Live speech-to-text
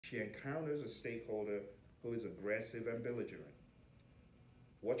She encounters a stakeholder who is aggressive and belligerent.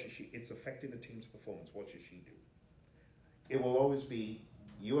 What should she? It's affecting the team's performance. What should she do? It will always be,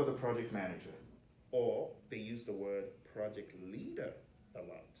 you are the project manager, or they use the word project leader a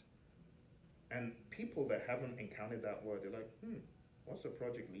lot. And people that haven't encountered that word, they're like, what's a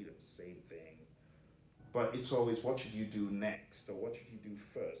project leader? Same thing. But it's always, what should you do next, or what should you do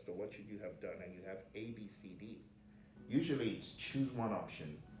first, or what should you have done? And you have A, B, C, D. Usually it's choose one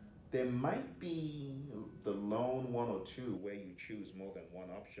option. There might be the lone one or two where you choose more than one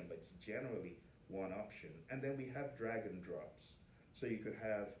option, but it's generally one option. And then we have drag and drops. So you could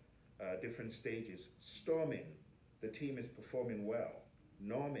have different stages. Storming, the team is performing well.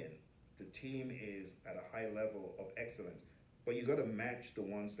 Norming, the team is at a high level of excellence. But you got to match the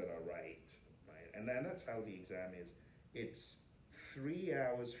ones that are right, right? And then that's how the exam is. It's 3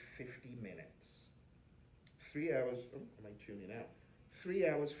 hours, 50 minutes. 3 hours, am I tuning out? 3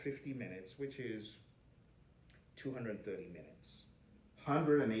 hours, 50 minutes, which is 230 minutes.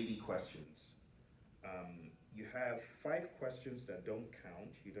 180 questions. You have 5 questions that don't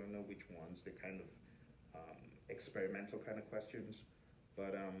count. You don't know which ones. They're kind of experimental kind of questions.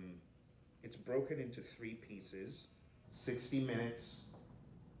 But it's broken into 3 pieces. 60 minutes,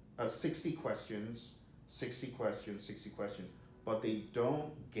 60 questions, 60 questions, 60 questions. But they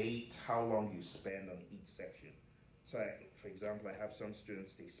don't gate how long you spend on each section. So for example, I have some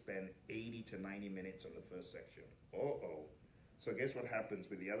students, they spend 80 to 90 minutes on the first section. So guess what happens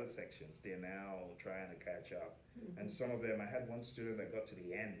with the other sections? They're now trying to catch up. And some of them, I had one student that got to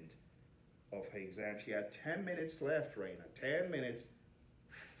the end of her exam. She had 10 minutes left, Raina. 10 minutes,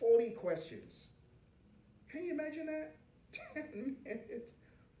 40 questions. Can you imagine that? 10 minutes,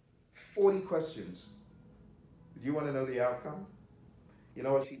 40 questions. Do you want to know the outcome? You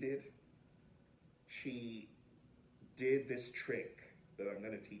know what she did? She did this trick that I'm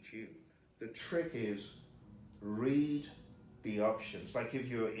going to teach you. The trick is read the options. Like if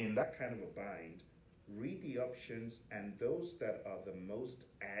you're in that kind of a bind, read the options, and those that are the most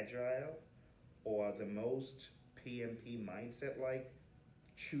agile or the most PMP mindset like,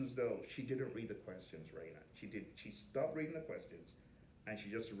 choose those. She didn't read the questions, Raina. She stopped reading the questions and she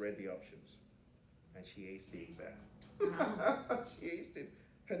just read the options. And she aced the exam. Wow. She aced it.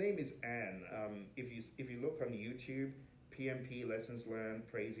 Her name is Anne. If you look on YouTube, PMP Lessons Learned,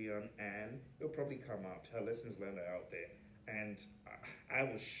 Praizion, Anne, it'll probably come up. Her lessons learned are out there. And I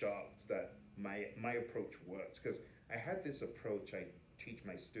was shocked that my approach works, because I had this approach I teach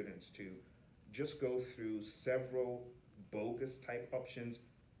my students to just go through several bogus type options.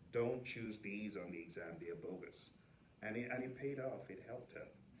 Don't choose these on the exam, they're bogus. And it paid off, it helped her.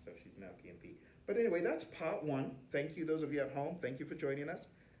 So she's now PMP. But anyway, that's part 1. Thank you, those of you at home. Thank you for joining us.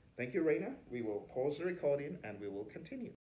 Thank you, Raina. We will pause the recording and we will continue.